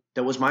everybody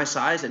that was my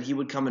size, and he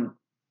would come and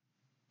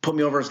put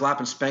me over his lap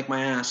and spank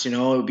my ass. It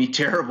would be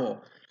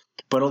terrible.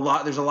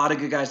 But there's a lot of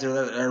good guys there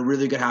that are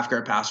really good half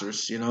guard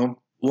passers.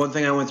 One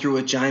thing I went through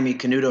with Jaime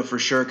Canuto for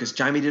sure, because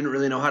Jaime didn't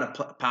really know how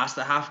to pass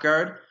the half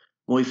guard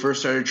when we first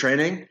started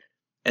training.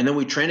 And then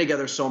we trained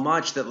together so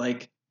much that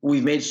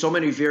we've made so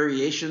many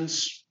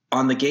variations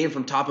on the game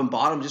from top and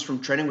bottom just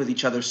from training with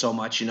each other so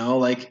much,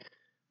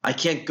 I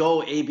can't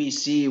go A, B,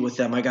 C with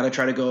them. I got to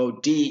try to go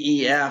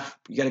D, E, F.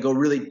 You got to go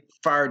really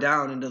far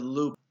down into the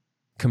loop.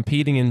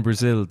 Competing in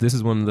Brazil, this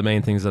is one of the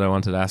main things that I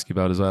wanted to ask you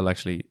about as well,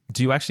 actually.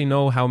 Do you actually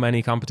know how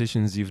many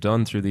competitions you've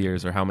done through the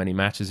years or how many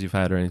matches you've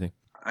had or anything?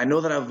 I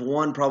know that I've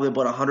won probably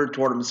about 100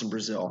 tournaments in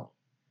Brazil.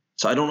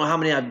 So I don't know how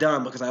many I've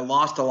done because I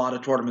lost a lot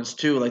of tournaments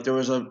too. Like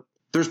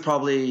there's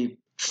probably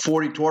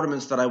 40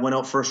 tournaments that I went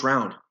out first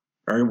round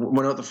or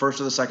went out the first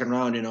or the second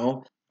round, you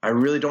know. I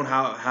really don't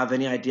have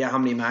any idea how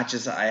many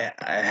matches I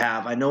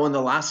have. I know in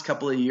the last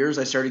couple of years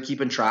I started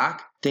keeping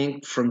track. I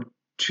think from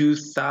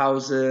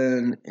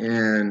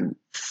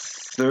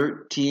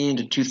 2013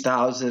 to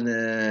 2000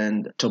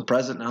 and till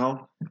present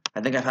now,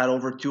 I think I've had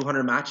over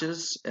 200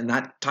 matches in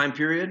that time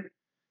period.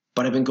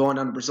 But I've been going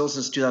down to Brazil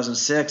since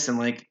 2006, and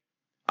like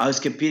I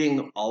was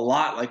competing a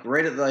lot, like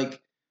right at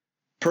like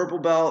purple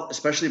belt,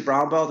 especially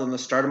brown belt, and the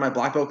start of my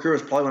black belt career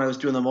was probably when I was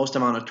doing the most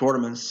amount of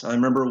tournaments. I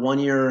remember one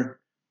year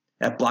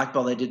at black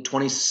belt I did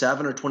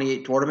 27 or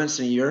 28 tournaments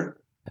in a year.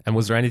 And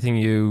was there anything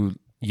you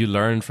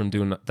learned from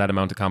doing that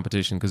amount of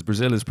competition? Because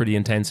Brazil is a pretty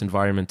intense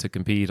environment to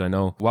compete, I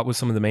know. What was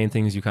some of the main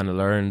things you kind of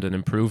learned and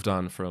improved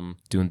on from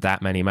doing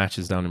that many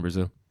matches down in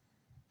Brazil?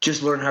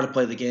 Just learn how to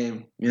play the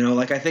game. You know,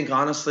 like I think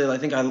honestly, I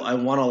think I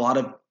won a lot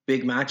of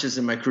big matches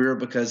in my career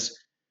because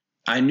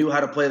I knew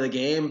how to play the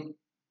game.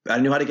 I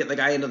knew how to get the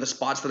guy into the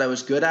spots that I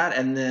was good at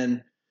and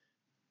then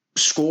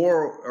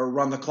score or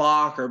run the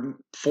clock or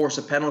force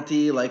a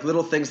penalty, like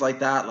little things like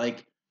that.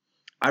 Like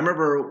I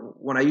remember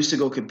when I used to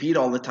go compete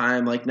all the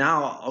time, like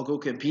now I'll go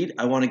compete.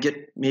 I want to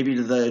get maybe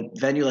to the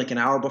venue like an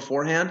hour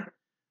beforehand.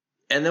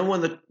 And then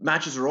when the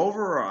matches are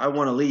over, I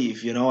want to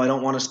leave, you know, I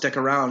don't want to stick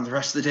around the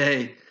rest of the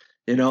day,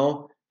 you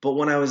know. But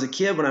when I was a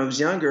kid, when I was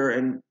younger,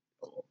 and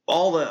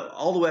all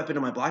the way up into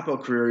my black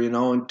belt career, you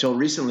know, until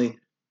recently,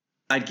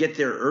 I'd get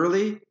there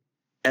early,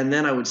 and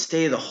then I would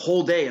stay the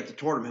whole day at the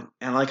tournament,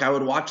 and like I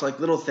would watch like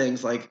little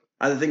things, like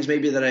other things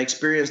maybe that I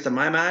experienced in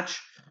my match,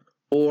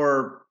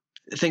 or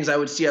things I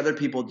would see other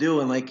people do,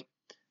 and like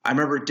I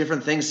remember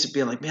different things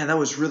being like, man, that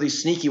was really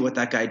sneaky what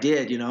that guy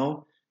did, you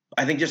know.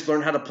 I think just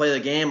learn how to play the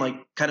game, like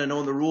kind of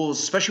knowing the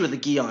rules, especially with the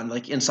gi on,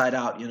 like inside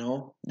out, you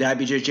know, the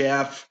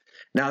IBJJF.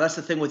 Now, that's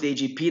the thing with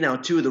AGP now,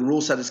 too. The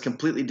rule set is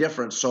completely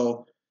different.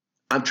 So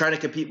I'm trying to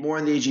compete more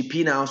in the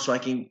AGP now so I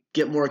can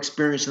get more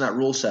experience in that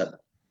rule set.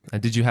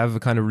 And did you have a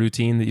kind of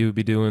routine that you would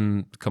be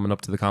doing coming up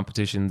to the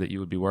competition that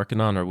you would be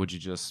working on, or would you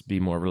just be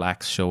more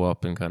relaxed, show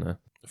up and kind of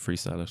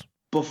freestyle it?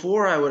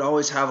 Before, I would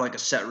always have like a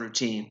set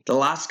routine. The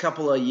last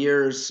couple of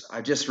years,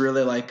 I just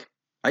really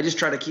I just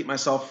try to keep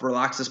myself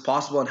relaxed as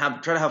possible and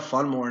try to have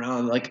fun more now.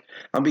 Like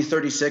I'll be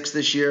 36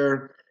 this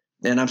year,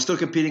 and I'm still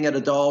competing at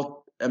adult.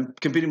 I'm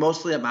competing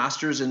mostly at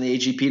Masters in the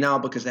AGP now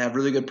because they have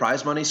really good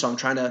prize money. So I'm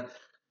trying to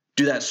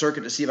do that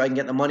circuit to see if I can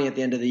get the money at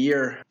the end of the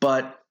year.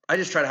 But I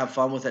just try to have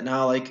fun with it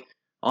now. Like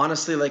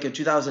honestly, like in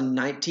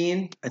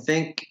 2019,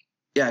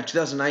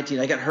 2019,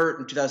 I got hurt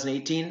in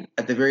 2018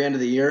 at the very end of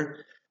the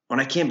year.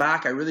 When I came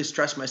back, I really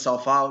stressed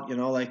myself out. You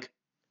know, like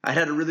I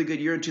had a really good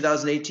year in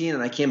 2018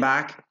 and I came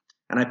back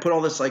and I put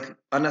all this like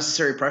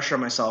unnecessary pressure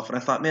on myself. And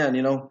I thought, man,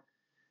 you know,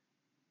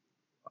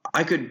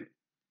 I could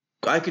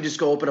just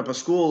go open up a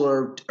school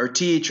or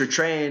teach or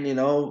train, you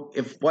know,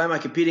 why am I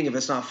competing if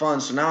it's not fun?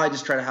 So now I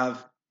just try to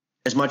have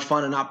as much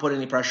fun and not put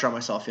any pressure on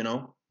myself, you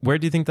know? Where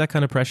do you think that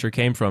kind of pressure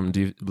came from?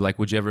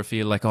 Would you ever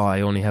feel like, oh,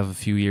 I only have a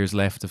few years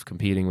left of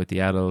competing with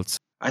the adults?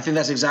 I think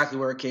that's exactly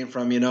where it came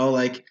from, you know,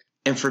 like,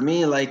 and for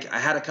me, like I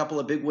had a couple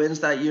of big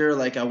wins that year.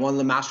 Like I won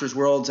the Masters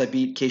Worlds. I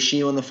beat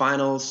Keishinho in the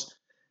finals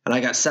and I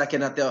got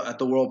second at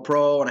the World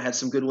Pro and I had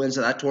some good wins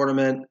at that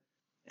tournament.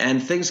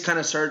 And things kind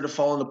of started to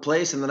fall into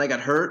place. And then I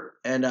got hurt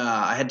and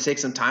I had to take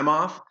some time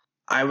off.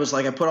 I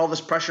put all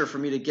this pressure for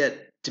me to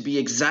get to be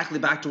exactly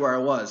back to where I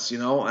was, you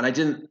know, and I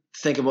didn't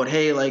think about,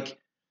 hey, like,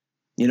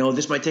 you know,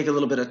 this might take a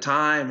little bit of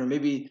time or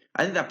maybe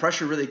I think that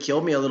pressure really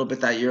killed me a little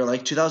bit that year.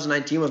 Like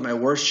 2019 was my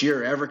worst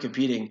year ever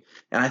competing.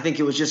 And I think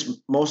it was just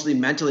mostly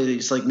mentally,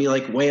 just like me,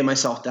 like weighing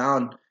myself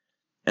down.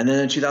 And then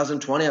in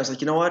 2020, I was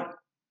like, you know what?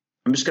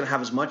 I'm just going to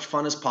have as much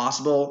fun as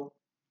possible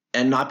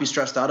and not be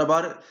stressed out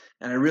about it.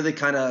 And I really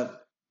kind of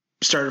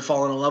started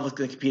falling in love with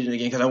competing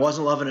again because I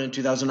wasn't loving it in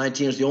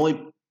 2019. It was the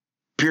only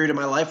period of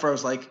my life where I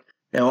was like,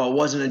 you know, I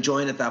wasn't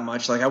enjoying it that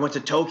much. Like I went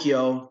to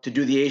Tokyo to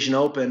do the Asian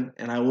Open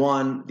and I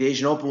won the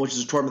Asian Open, which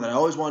is a tournament that I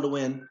always wanted to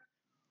win.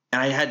 And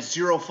I had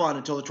zero fun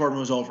until the tournament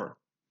was over.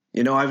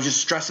 You know, I was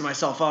just stressing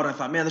myself out. I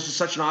thought, man, this is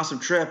such an awesome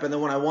trip. And then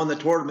when I won the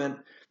tournament,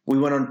 we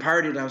went on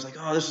party and I was like,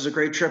 oh, this is a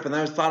great trip. And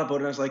then I thought about it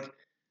and I was like,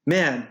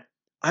 man,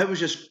 I was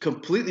just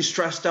completely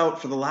stressed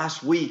out for the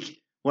last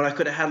week when I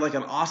could have had like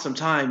an awesome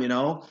time, you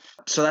know?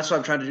 So that's what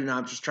I'm trying to do now.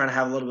 I'm just trying to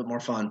have a little bit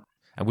more fun.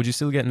 And would you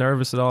still get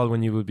nervous at all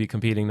when you would be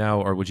competing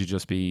now, or would you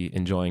just be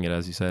enjoying it,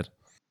 as you said?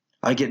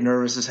 I get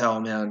nervous as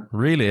hell, man.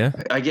 Really, yeah?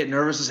 I get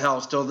nervous as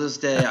hell still this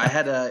day.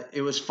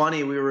 It was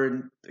funny.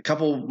 A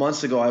couple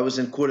months ago, I was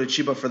in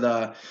Curitiba for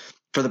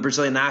the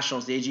Brazilian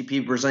Nationals, the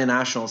AGP Brazilian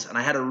Nationals, and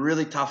I had a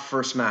really tough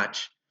first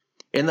match.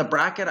 In the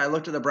bracket, I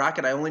looked at the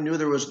bracket. I only knew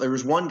there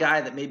was one guy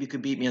that maybe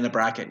could beat me in the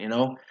bracket, you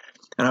know?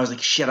 And I was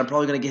like, shit, I'm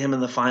probably going to get him in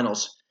the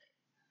finals.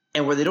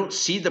 And where they don't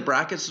seed the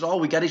brackets at all,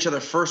 we got each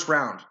other first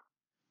round,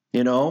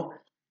 you know?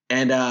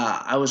 And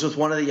I was with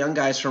one of the young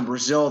guys from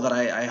Brazil that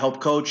I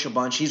helped coach a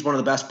bunch. He's one of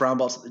the best brown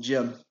belts at the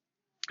gym.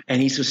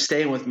 And he was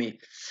staying with me.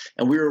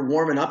 And we were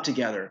warming up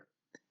together.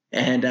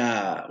 And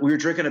we were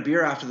drinking a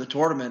beer after the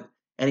tournament,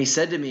 and he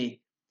said to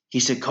me, he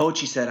said, "Coach,"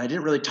 he said, "I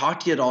didn't really talk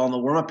to you at all in the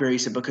warm-up area." He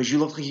said, "Because you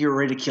looked like you were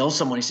ready to kill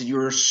someone." He said, "You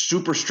were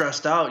super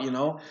stressed out, you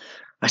know."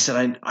 I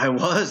said, I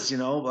was, you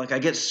know, like I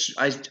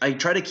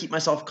try to keep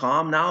myself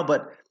calm now,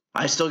 but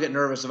I still get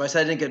nervous. If I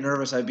said I didn't get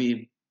nervous, I'd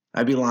be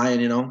lying,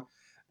 you know.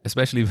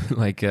 Especially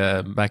like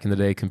back in the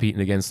day,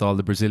 competing against all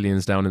the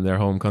Brazilians down in their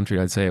home country,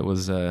 I'd say it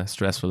was a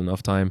stressful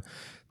enough time.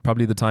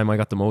 Probably the time I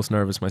got the most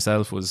nervous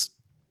myself was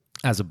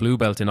as a blue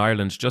belt in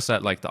Ireland, just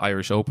at like the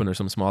Irish Open or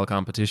some small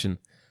competition.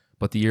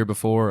 But the year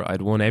before,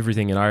 I'd won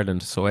everything in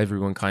Ireland, so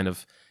everyone kind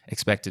of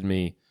expected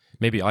me.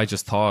 Maybe I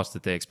just thought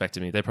that they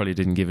expected me. They probably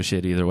didn't give a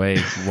shit either way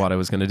what I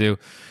was going to do.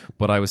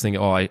 But I was thinking,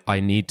 I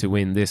need to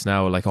win this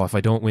now. Like, if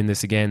I don't win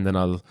this again, then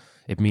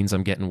it means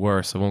I'm getting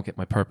worse. I won't get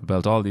my purple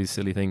belt, all these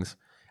silly things.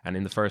 And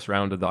in the first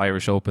round of the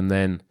Irish Open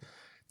then,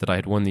 that I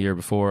had won the year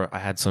before,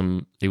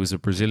 it was a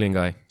Brazilian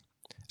guy.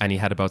 And he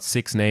had about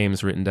 6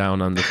 names written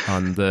down on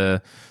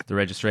the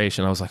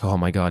registration. I was like, oh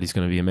my God, he's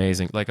going to be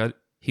amazing. Like,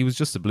 he was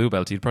just a blue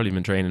belt. He'd probably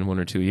been training 1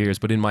 or 2 years.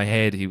 But in my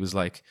head, he was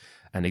like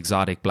an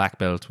exotic black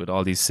belt with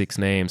all these 6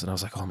 names. And I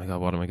was like, oh my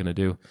God, what am I going to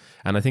do?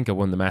 And I think I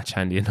won the match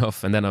handy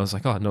enough. And then I was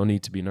like, oh, no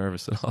need to be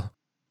nervous at all.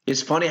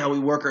 It's funny how we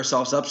work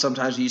ourselves up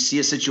sometimes. You see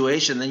a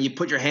situation, then you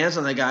put your hands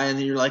on the guy, and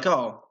then you're like,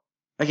 oh,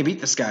 I can beat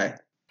this guy.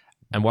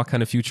 And what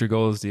kind of future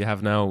goals do you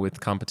have now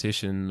with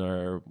competition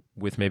or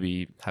with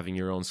maybe having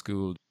your own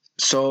school?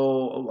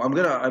 So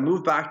I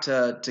moved back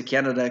to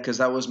Canada because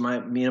that was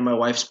me and my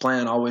wife's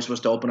plan always was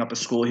to open up a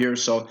school here.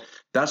 So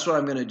that's what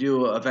I'm going to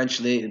do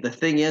eventually. The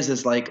thing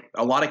is like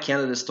a lot of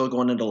Canada is still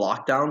going into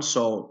lockdown.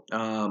 So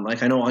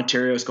like I know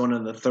Ontario is going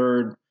into the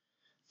third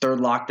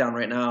lockdown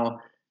right now.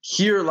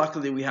 Here,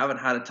 luckily, we haven't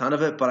had a ton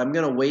of it, but I'm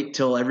going to wait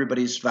till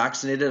everybody's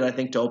vaccinated, I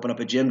think, to open up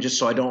a gym just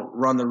so I don't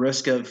run the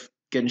risk of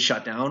getting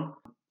shut down.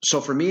 So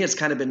for me, it's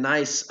kind of been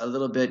nice a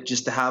little bit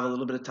just to have a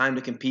little bit of time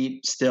to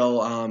compete still.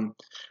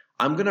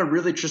 I'm going to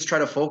really just try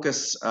to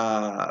focus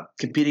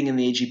competing in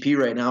the AGP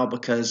right now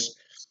because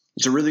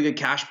it's a really good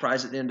cash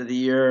prize at the end of the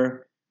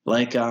year.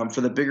 Like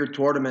for the bigger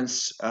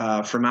tournaments,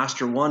 for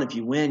Master 1, if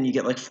you win, you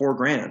get like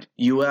 $4,000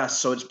 US.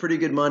 So it's pretty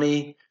good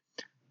money.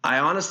 I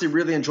honestly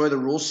really enjoy the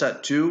rule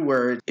set too,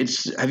 where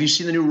have you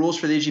seen the new rules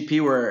for the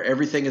AGP where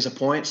everything is a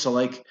point? So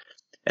like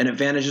an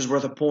advantage is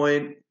worth a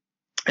point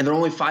and they're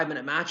only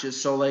 5-minute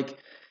matches. So like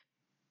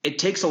it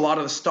takes a lot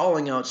of the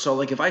stalling out. So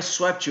like if I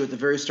swept you at the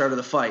very start of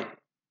the fight,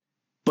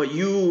 but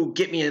you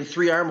get me in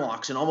 3 arm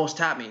locks and almost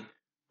tap me,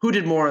 who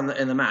did more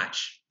in the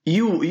match?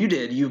 You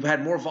did. You've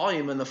had more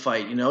volume in the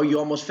fight. You know, you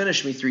almost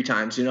finished me 3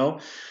 times. You know,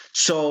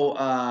 so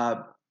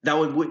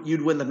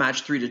you'd win the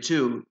match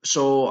 3-2.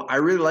 So I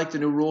really like the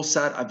new rule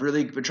set. I've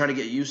really been trying to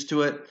get used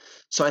to it.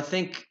 So I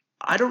think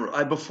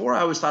before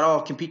I always thought,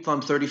 I'll compete till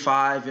I'm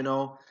 35. You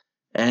know,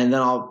 and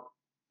then I'll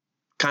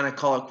kind of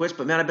call it quits.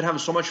 But man, I've been having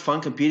so much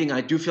fun competing.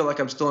 I do feel like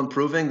I'm still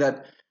improving.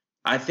 That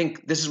I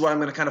think this is what I'm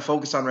going to kind of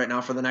focus on right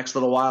now for the next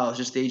little while. It's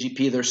just the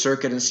AGP, their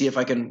circuit, and see if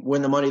I can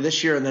win the money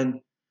this year and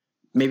then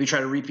maybe try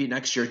to repeat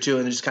next year too,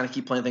 and just kind of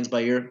keep playing things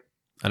by ear.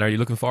 And are you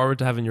looking forward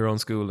to having your own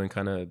school and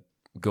kind of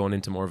going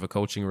into more of a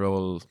coaching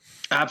role?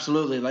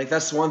 Absolutely. Like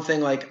that's one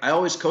thing. Like I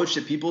always coached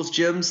at people's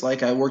gyms.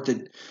 Like I worked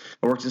in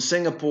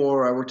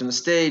Singapore, I worked in the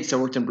States, I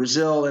worked in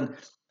Brazil, and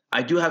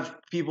I do have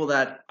people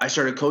that I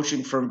started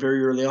coaching from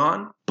very early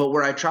on. But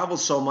where I traveled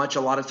so much,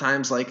 a lot of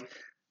times like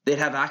they'd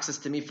have access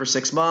to me for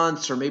 6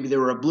 months, or maybe they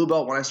were a blue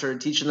belt when I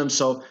started teaching them.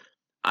 So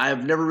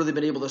I've never really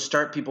been able to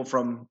start people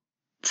from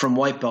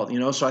white belt, you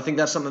know? So I think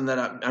that's something that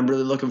I'm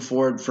really looking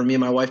forward for me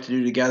and my wife to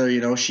do together.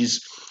 You know,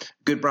 she's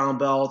good brown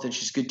belt and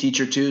she's a good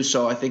teacher too.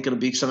 So I think it'll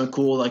be something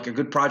cool, like a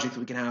good project that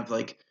we can have,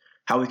 like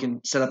how we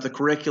can set up the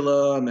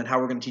curriculum and how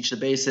we're going to teach the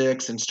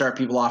basics and start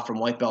people off from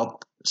white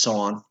belt, so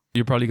on.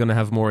 You're probably going to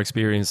have more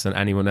experience than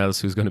anyone else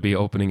who's going to be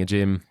opening a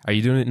gym. Are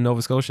you doing it in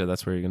Nova Scotia?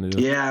 That's where you're going to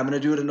do it? Yeah, I'm going to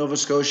do it in Nova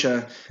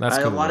Scotia. That's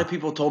cool, a lot of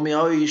people told me,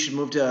 oh, you should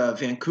move to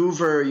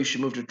Vancouver. You should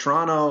move to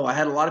Toronto. I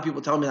had a lot of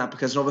people tell me that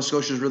because Nova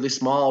Scotia is really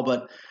small.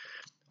 But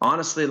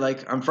honestly,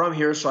 like I'm from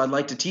here, so I'd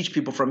like to teach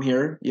people from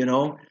here, you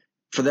know,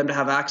 for them to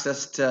have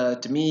access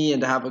to me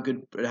and to have a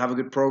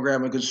good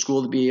program, a good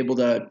school to be able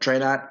to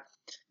train at.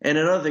 And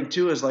another thing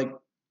too is like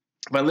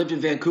if I lived in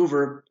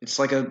Vancouver, it's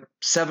like a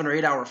 7 or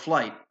 8 hour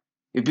flight.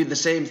 It'd be the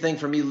same thing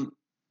for me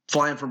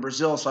flying from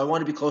Brazil. So I want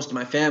to be close to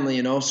my family,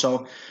 you know.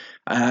 So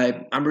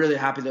I'm really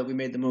happy that we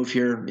made the move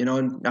here, you know,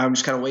 and I'm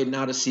just kind of waiting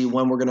now to see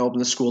when we're going to open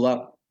the school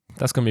up.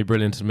 That's going to be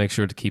brilliant to make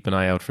sure to keep an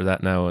eye out for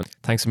that now. And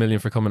thanks a million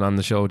for coming on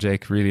the show,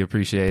 Jake. Really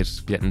appreciate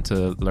getting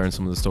to learn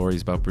some of the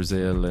stories about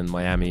Brazil and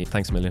Miami.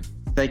 Thanks a million.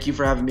 Thank you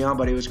for having me on,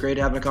 buddy. It was great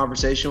having a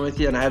conversation with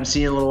you, and I haven't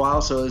seen you in a little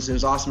while, so it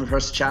was awesome for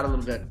us to chat a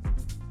little bit.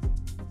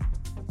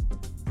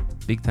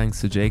 Big thanks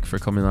to Jake for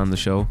coming on the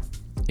show.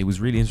 It was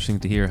really interesting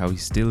to hear how he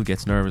still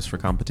gets nervous for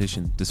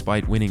competition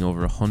despite winning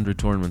over 100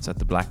 tournaments at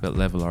the black belt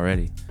level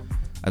already,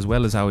 as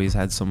well as how he's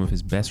had some of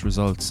his best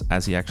results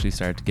as he actually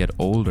started to get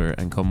older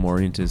and come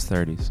more into his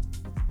 30s.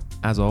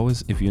 As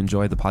always, if you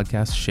enjoyed the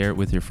podcast, share it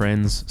with your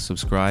friends,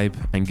 subscribe,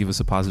 and give us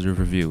a positive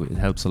review. It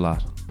helps a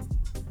lot.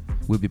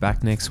 We'll be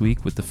back next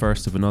week with the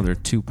first of another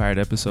 2-part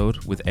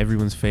episode with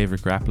everyone's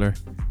favourite grappler,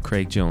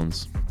 Craig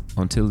Jones.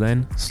 Until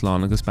then,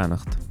 slán agus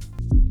beannacht.